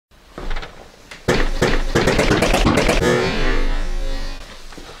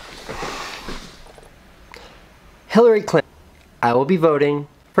Hillary Clinton. I will be voting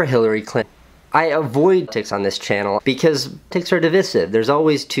for Hillary Clinton. I avoid politics on this channel because politics are divisive. There's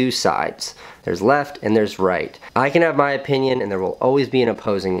always two sides. There's left and there's right. I can have my opinion and there will always be an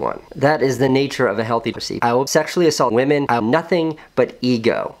opposing one. That is the nature of a healthy democracy. I will sexually assault women. I have nothing but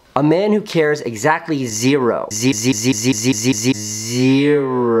ego. A man who cares exactly zero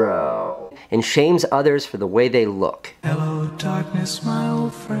and shames others for the way they look. Hello darkness, my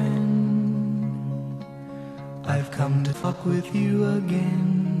old friend. I've come to fuck with you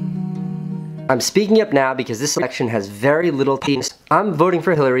again. I'm speaking up now because this election has very little peace. I'm voting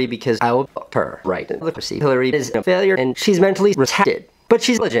for Hillary because I will vote her. Right. Hillary is a failure and she's mentally retarded, but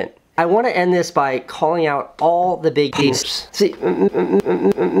she's intelligent. I want to end this by calling out all the big themes. See,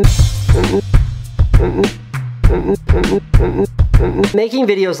 making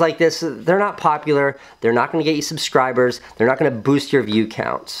videos like this, they're not popular, they're not going to get you subscribers, they're not going to boost your view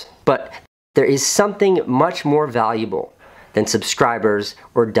counts. But there is something much more valuable than subscribers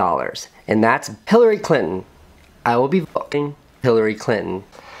or dollars, and that's Hillary Clinton. I will be voting Hillary Clinton.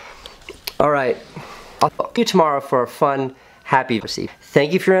 Alright, I'll see you tomorrow for a fun, happy receipt.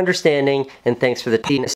 Thank you for your understanding, and thanks for the penis.